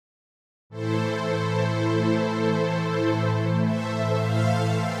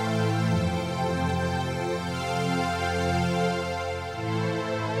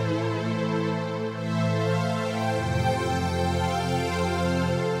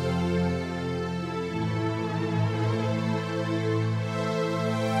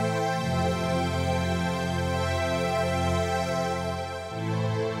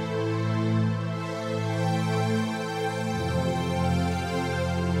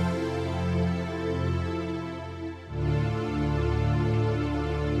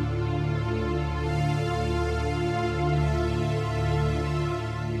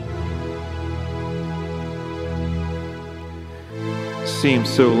seems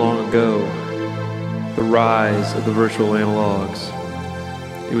so long ago, the rise of the virtual analogs.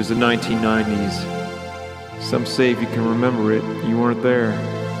 It was the 1990s. Some say if you can remember it, you weren't there.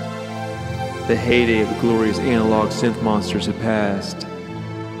 The heyday of the glorious analog synth monsters had passed.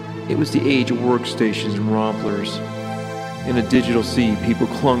 It was the age of workstations and romplers. In a digital sea, people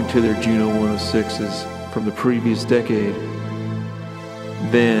clung to their Juno 106s from the previous decade.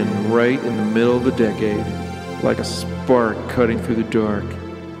 Then, right in the middle of the decade, like a spark cutting through the dark,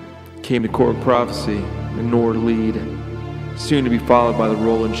 came the Korg Prophecy, the Nord lead, soon to be followed by the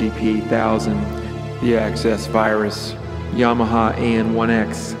Roland GP8000, the Access Virus, Yamaha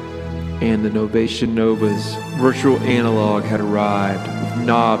AN1X, and the Novation Novas. Virtual analog had arrived with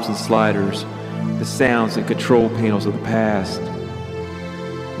knobs and sliders, the sounds and control panels of the past,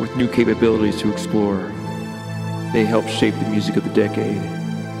 with new capabilities to explore. They helped shape the music of the decade.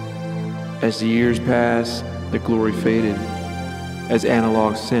 As the years passed, the glory faded, as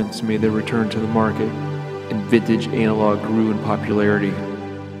analog synths made their return to the market, and vintage analog grew in popularity.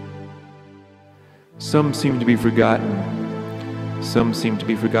 Some seem to be forgotten. Some seem to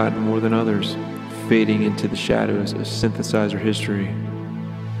be forgotten more than others, fading into the shadows of synthesizer history.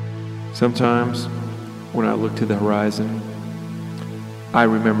 Sometimes, when I look to the horizon, I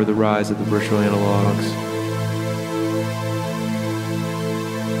remember the rise of the virtual analogs.